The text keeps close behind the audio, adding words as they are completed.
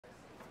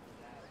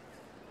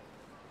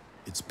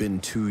It's been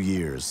 2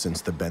 years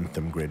since the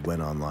Bentham grid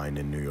went online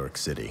in New York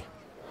City.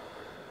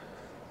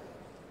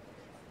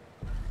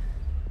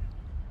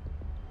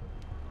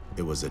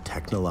 It was a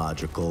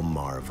technological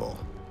marvel.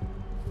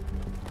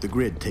 The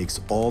grid takes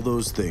all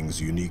those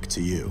things unique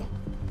to you,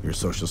 your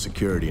social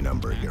security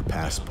number, your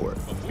passport,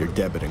 your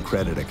debit and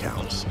credit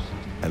accounts,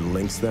 and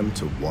links them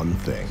to one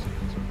thing: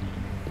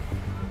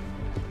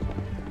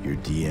 your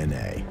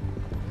DNA.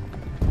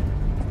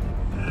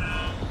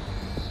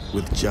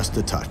 With just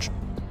a touch,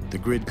 the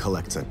grid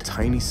collects a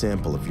tiny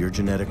sample of your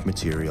genetic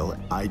material,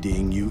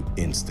 IDing you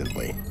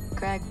instantly.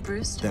 Greg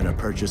Brewster. Then a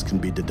purchase can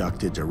be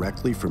deducted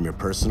directly from your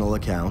personal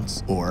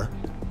accounts, or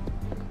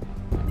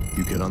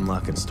you can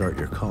unlock and start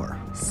your car.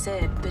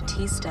 Sid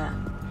Batista.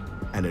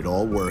 And it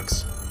all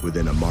works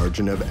within a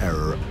margin of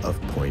error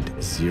of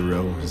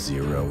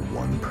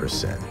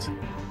 0.001%.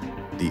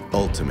 The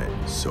ultimate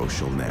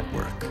social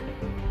network.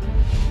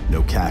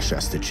 No cash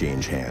has to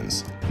change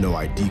hands. No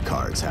ID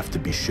cards have to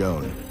be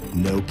shown.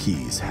 No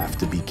keys have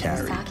to be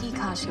carried. Saki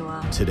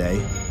Kashiwa.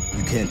 Today,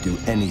 you can't do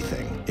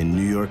anything in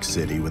New York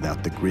City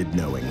without the grid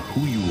knowing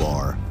who you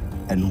are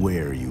and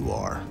where you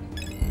are.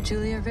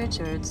 Julia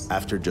Richards.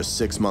 After just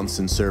 6 months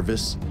in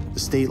service,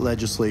 the state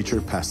legislature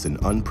passed an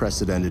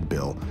unprecedented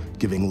bill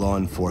giving law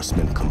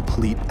enforcement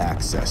complete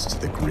access to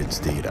the grid's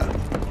data.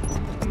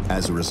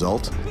 As a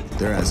result,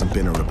 there hasn't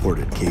been a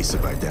reported case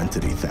of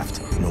identity theft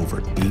in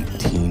over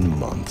 18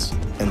 months.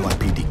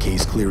 NYPD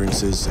case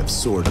clearances have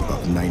soared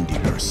above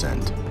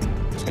 90%,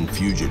 and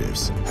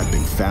fugitives have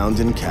been found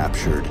and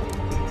captured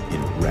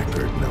in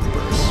record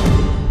numbers.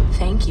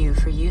 Thank you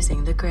for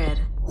using the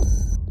grid.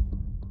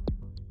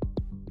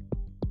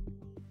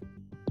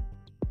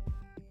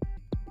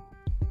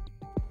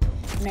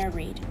 Mayor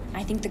Reed,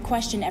 I think the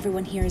question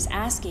everyone here is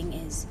asking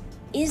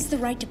is the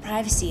right to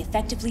privacy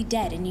effectively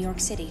dead in New York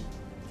City?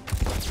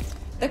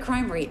 The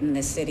crime rate in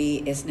this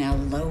city is now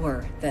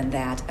lower than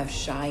that of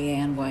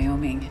Cheyenne,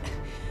 Wyoming.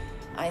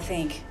 I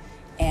think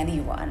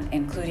anyone,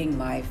 including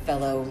my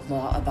fellow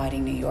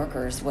law-abiding New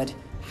Yorkers, would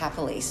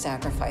happily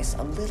sacrifice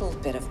a little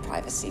bit of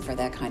privacy for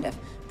that kind of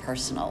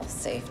personal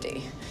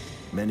safety.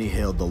 Many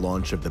hailed the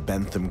launch of the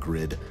Bentham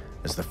grid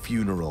as the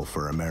funeral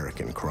for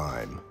American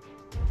crime.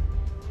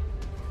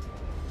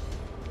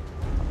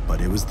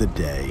 But it was the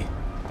day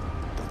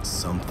that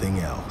something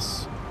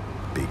else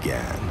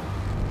began.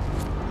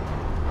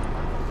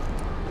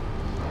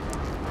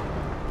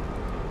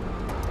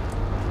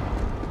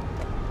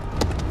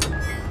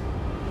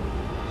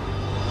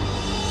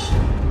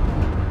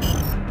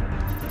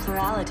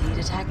 Plurality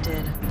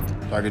detected.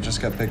 Target just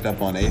got picked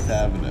up on 8th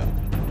Avenue.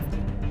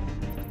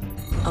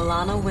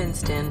 Alana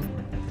Winston.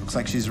 Looks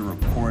like she's a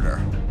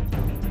reporter.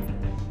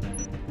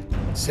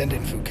 Send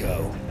in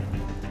Foucault.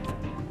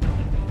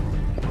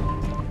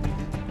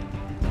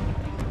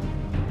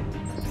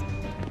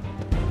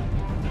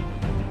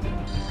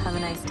 Have a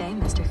nice day,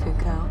 Mr.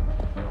 Foucault.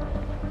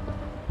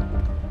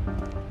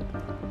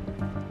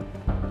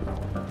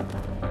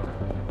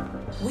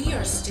 We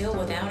are still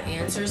without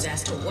answers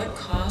as to what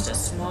caused a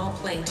small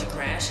plane to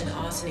crash in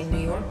Austin, New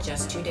York,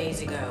 just 2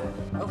 days ago.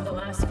 Over the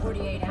last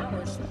 48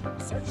 hours,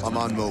 search... I'm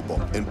on mobile,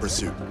 in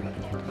pursuit.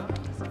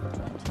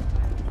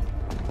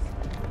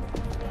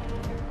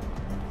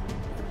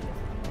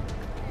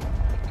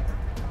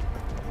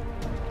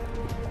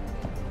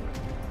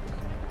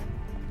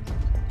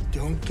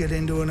 Don't get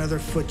into another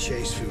foot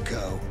chase,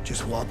 Foucault.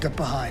 Just walk up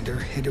behind her,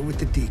 hit her with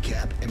the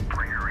decap, and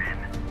bring her in.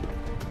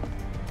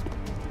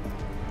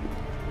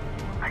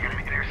 I got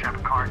an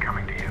intercept car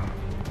coming to you.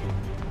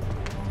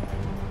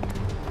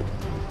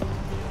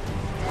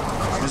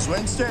 Ms.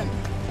 Winston,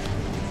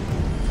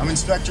 I'm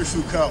Inspector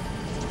Foucault.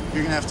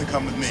 You're gonna have to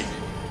come with me.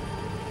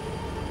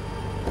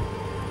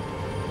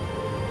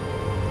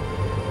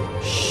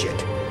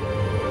 Shit.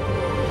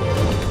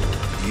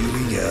 Here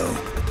we go.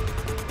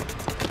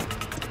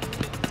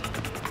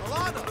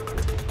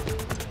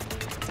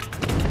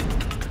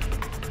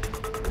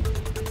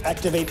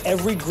 Activate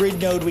every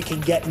grid node we can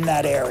get in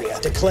that area.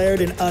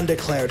 Declared and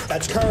undeclared.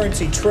 That's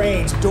currency,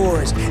 trains,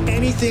 doors,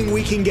 anything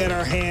we can get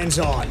our hands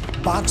on.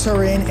 Box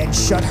her in and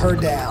shut her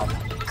down.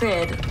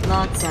 Grid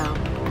lockdown.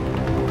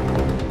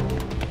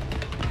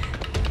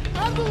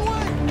 Out of the way!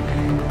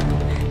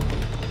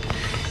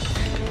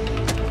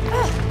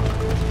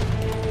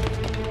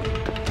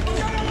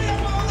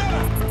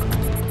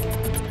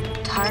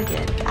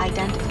 Target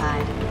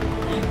identified.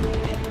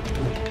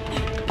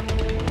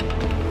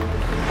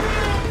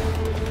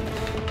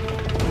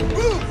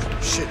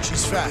 Shit,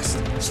 she's fast.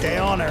 Stay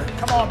on her.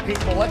 Come on,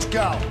 people, let's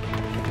go.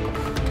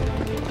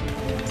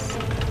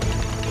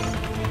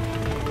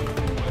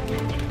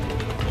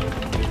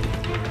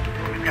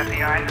 We've got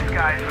the eye in the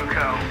sky,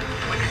 Foucault.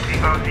 We can see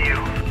both of you.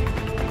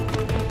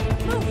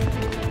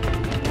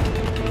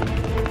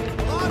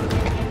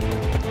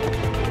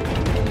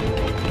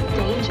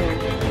 Danger.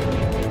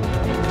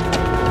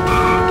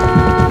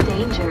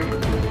 Danger.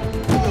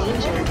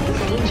 Danger.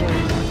 Danger.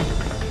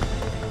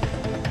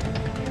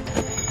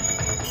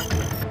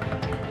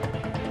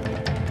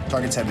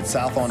 Target's headed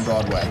south on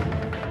Broadway.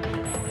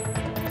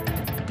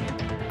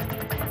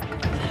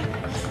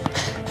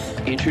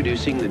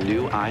 Introducing the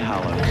new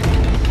iHollow.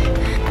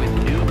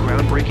 With new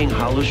groundbreaking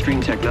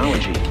HoloStream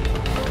technology.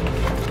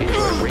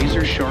 Enjoy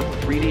razor-sharp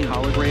 3D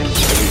holograms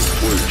and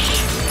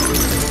swoosh.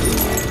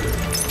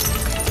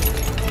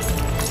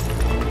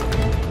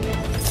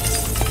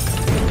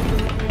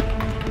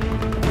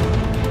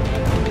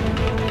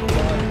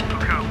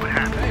 Foucault, what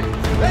happened?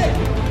 Hey!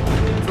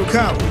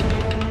 Foucault!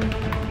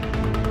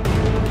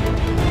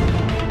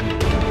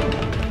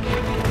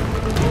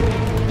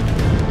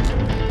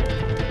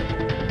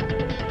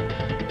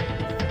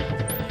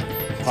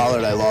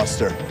 Pollard, I lost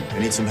her. I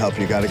need some help.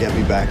 You gotta get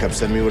me back up.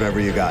 Send me whatever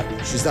you got.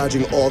 She's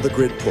dodging all the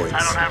grid points. I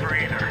don't have her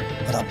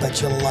either. But I'll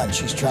bet you lunch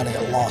she's trying to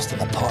get lost in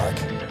the park.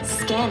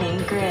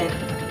 Scanning grid.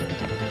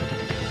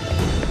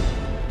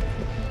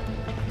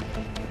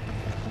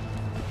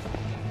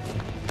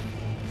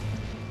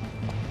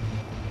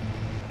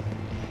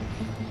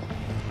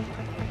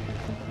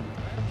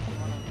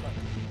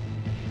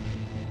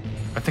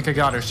 I think I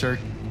got her, sir.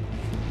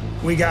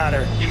 We got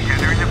her. She's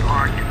entering the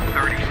park in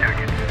 30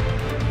 seconds.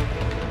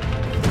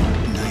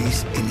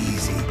 Nice and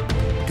easy.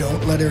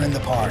 Don't let her in the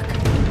park.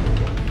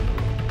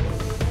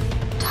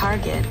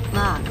 Target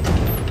locked.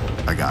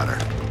 I got her.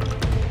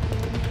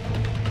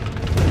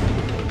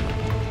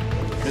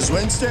 Ms.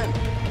 Winston?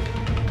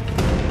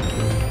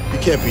 You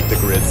can't beat the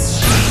grid.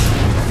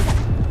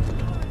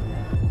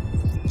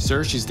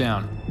 Sir, she's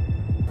down.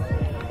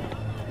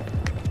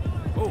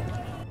 Oh.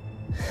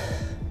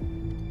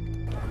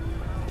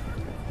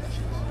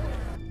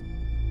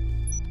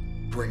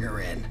 Bring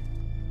her in.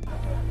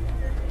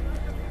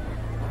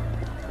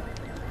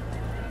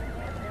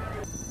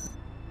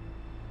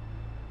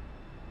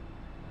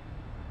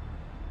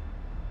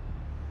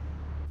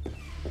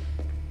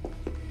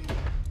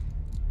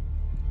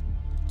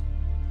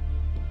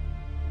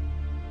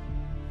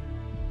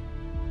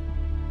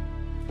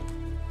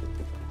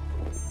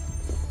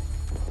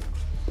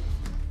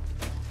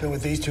 Been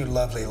with these two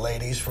lovely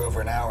ladies for over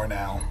an hour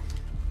now.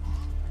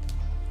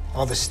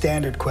 All the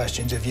standard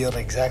questions have yielded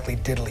exactly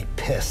diddly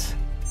piss.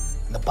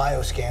 And the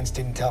bioscans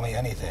didn't tell me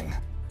anything.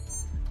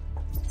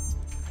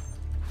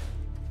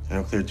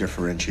 No clear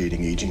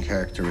differentiating aging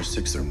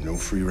characteristics. There are no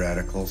free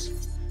radicals.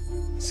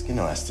 Skin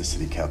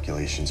elasticity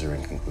calculations are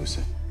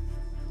inconclusive.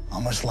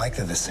 Almost like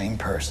they're the same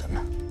person.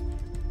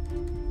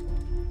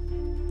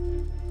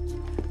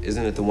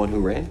 Isn't it the one who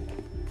ran?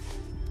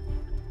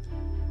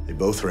 They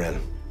both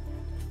ran.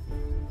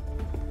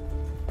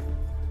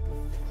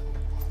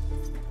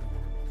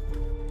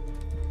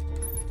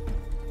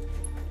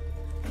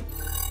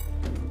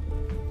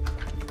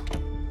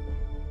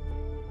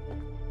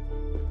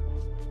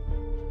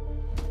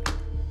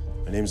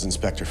 My name's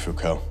Inspector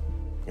Foucault.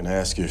 I'm gonna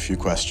ask you a few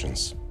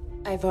questions.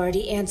 I've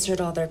already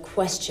answered all their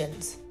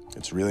questions.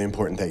 It's really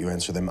important that you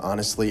answer them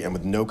honestly and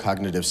with no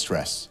cognitive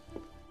stress.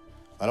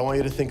 I don't want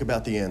you to think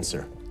about the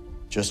answer.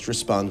 Just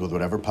respond with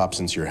whatever pops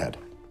into your head.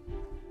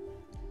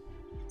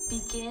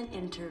 Begin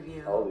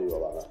interview. How old are you,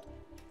 Alana?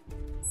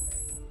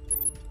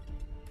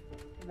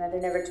 Your mother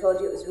never told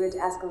you it was rude to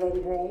ask a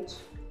lady her age?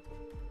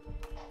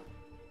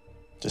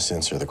 Just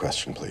answer the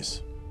question,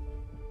 please.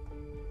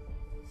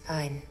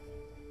 Fine.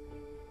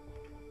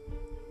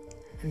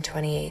 I'm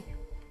 28.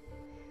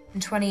 I'm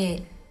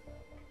 28.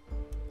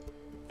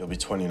 You'll be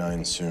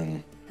 29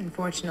 soon.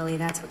 Unfortunately,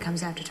 that's what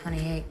comes after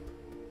 28.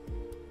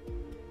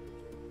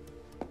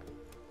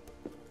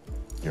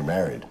 You're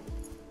married.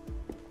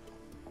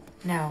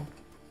 No.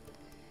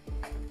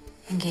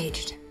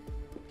 Engaged.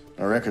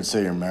 Our records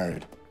say you're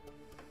married.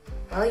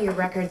 Well, your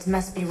records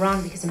must be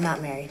wrong because I'm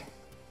not married.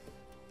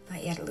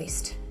 Not yet, at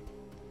least.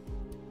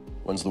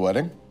 When's the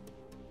wedding?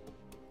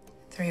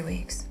 3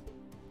 weeks.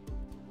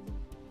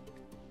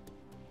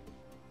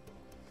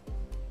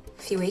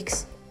 A few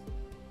weeks.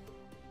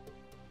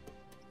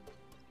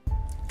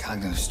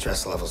 Cognitive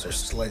stress levels are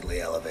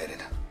slightly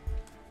elevated.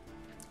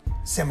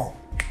 Simmel,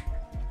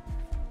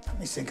 let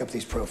me sync up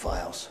these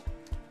profiles.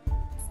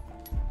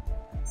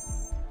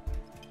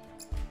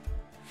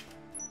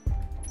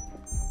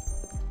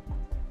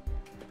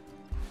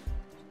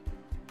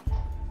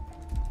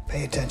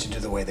 Pay attention to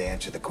the way they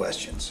answer the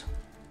questions.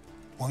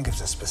 One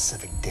gives a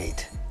specific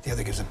date. The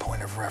other gives a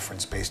point of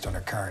reference based on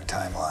her current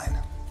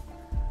timeline.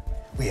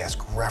 We ask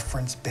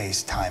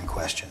reference-based time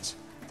questions.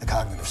 The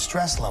cognitive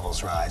stress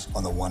levels rise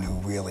on the one who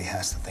really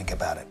has to think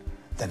about it.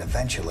 Then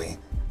eventually,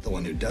 the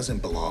one who doesn't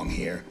belong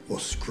here will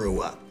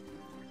screw up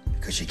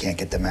because she can't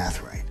get the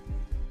math right.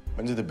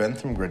 When did the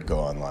Bentham grid go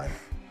online?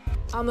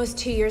 Almost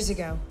 2 years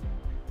ago.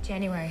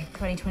 January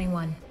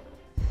 2021.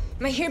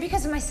 Am I here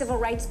because of my civil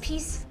rights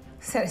piece?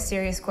 Is that a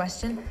serious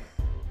question?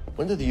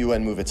 When did the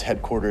UN move its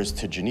headquarters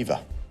to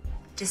Geneva?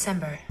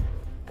 December.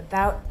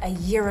 About a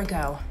year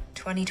ago.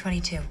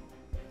 2022.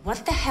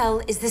 What the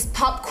hell is this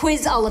pop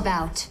quiz all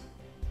about?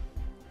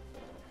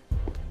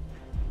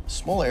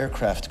 Small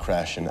aircraft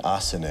crash in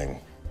Ossining.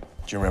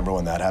 Do you remember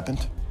when that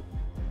happened?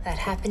 That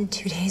happened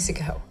 2 days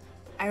ago.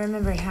 I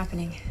remember it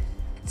happening.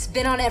 It's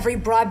been on every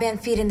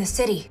broadband feed in the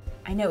city.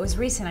 I know it was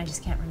recent, I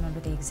just can't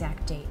remember the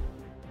exact date.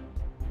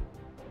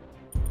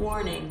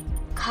 Warning.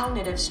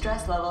 Cognitive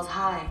stress levels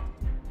high.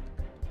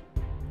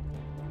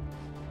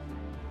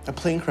 A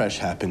plane crash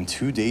happened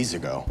 2 days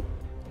ago.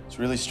 It's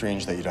really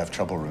strange that you'd have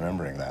trouble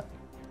remembering that.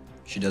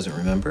 She doesn't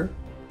remember?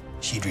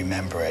 She'd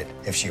remember it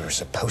if she were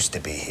supposed to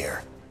be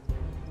here.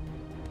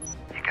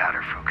 You got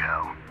her,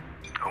 Foucault.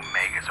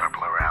 Omega's our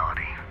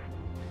plurality.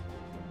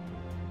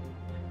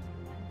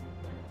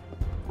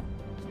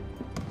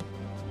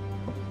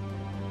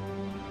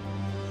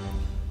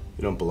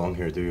 You don't belong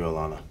here, do you,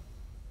 Alana?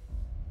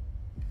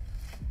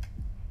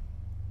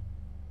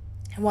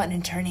 I want an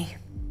attorney.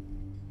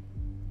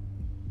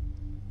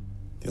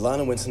 The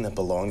Alana Winston that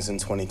belongs in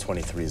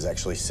 2023 is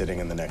actually sitting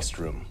in the next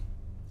room.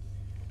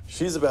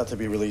 She's about to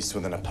be released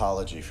with an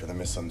apology for the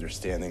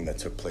misunderstanding that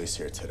took place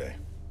here today.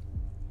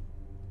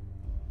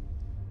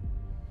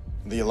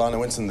 The Alana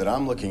Winston that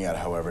I'm looking at,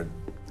 however,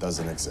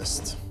 doesn't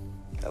exist.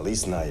 At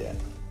least not yet.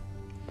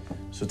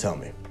 So tell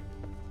me,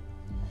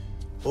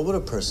 what would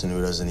a person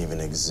who doesn't even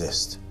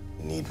exist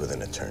need with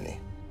an attorney?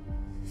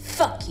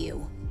 Fuck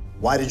you.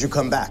 Why did you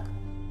come back?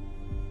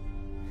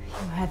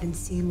 You haven't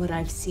seen what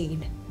I've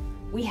seen.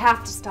 We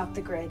have to stop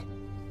the grid.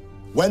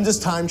 When does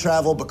time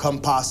travel become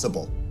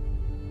possible?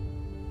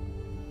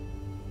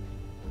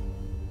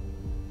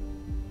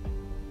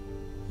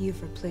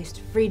 You've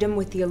replaced freedom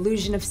with the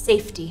illusion of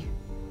safety.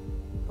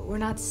 But we're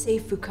not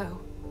safe,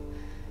 Foucault.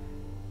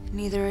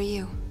 Neither are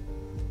you.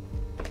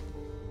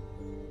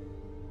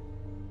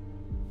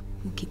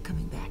 We'll keep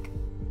coming back.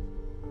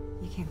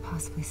 You can't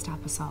possibly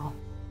stop us all.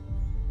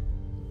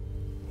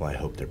 Well, I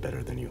hope they're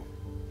better than you.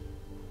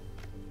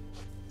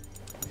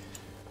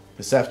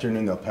 This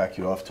afternoon, they'll pack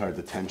you off to our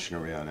detention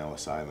area on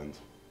Ellis Island.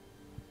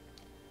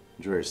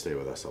 Enjoy your stay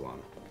with us,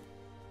 Alana.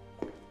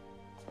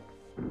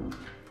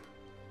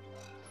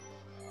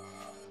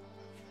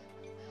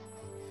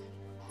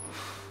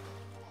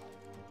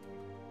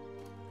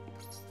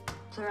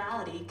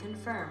 Plurality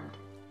confirmed.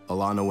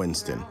 Alana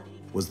Winston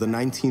was the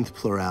 19th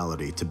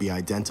plurality to be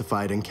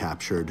identified and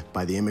captured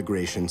by the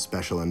Immigration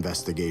Special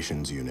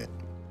Investigations Unit.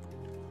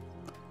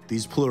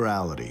 These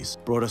pluralities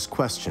brought us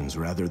questions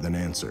rather than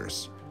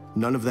answers.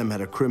 None of them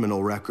had a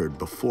criminal record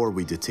before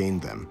we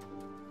detained them.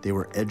 They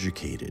were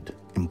educated,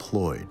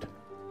 employed.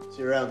 See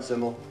you around,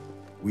 Simmel.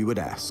 We would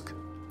ask,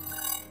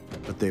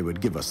 but they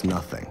would give us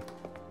nothing.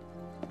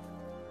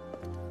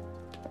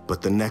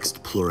 But the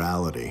next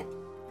plurality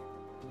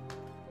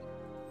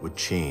would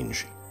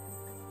change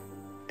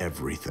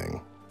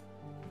everything.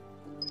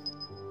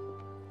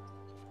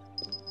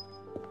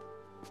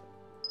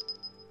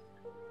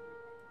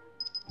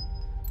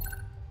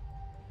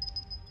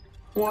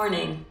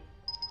 Warning.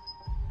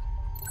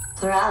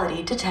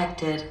 Plurality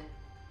detected.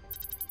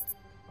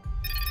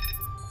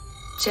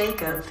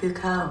 Jacob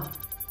Foucault.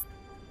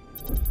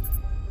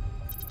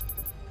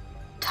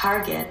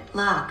 Target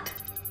locked.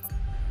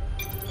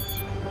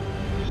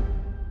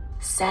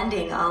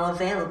 Sending all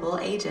available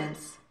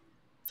agents.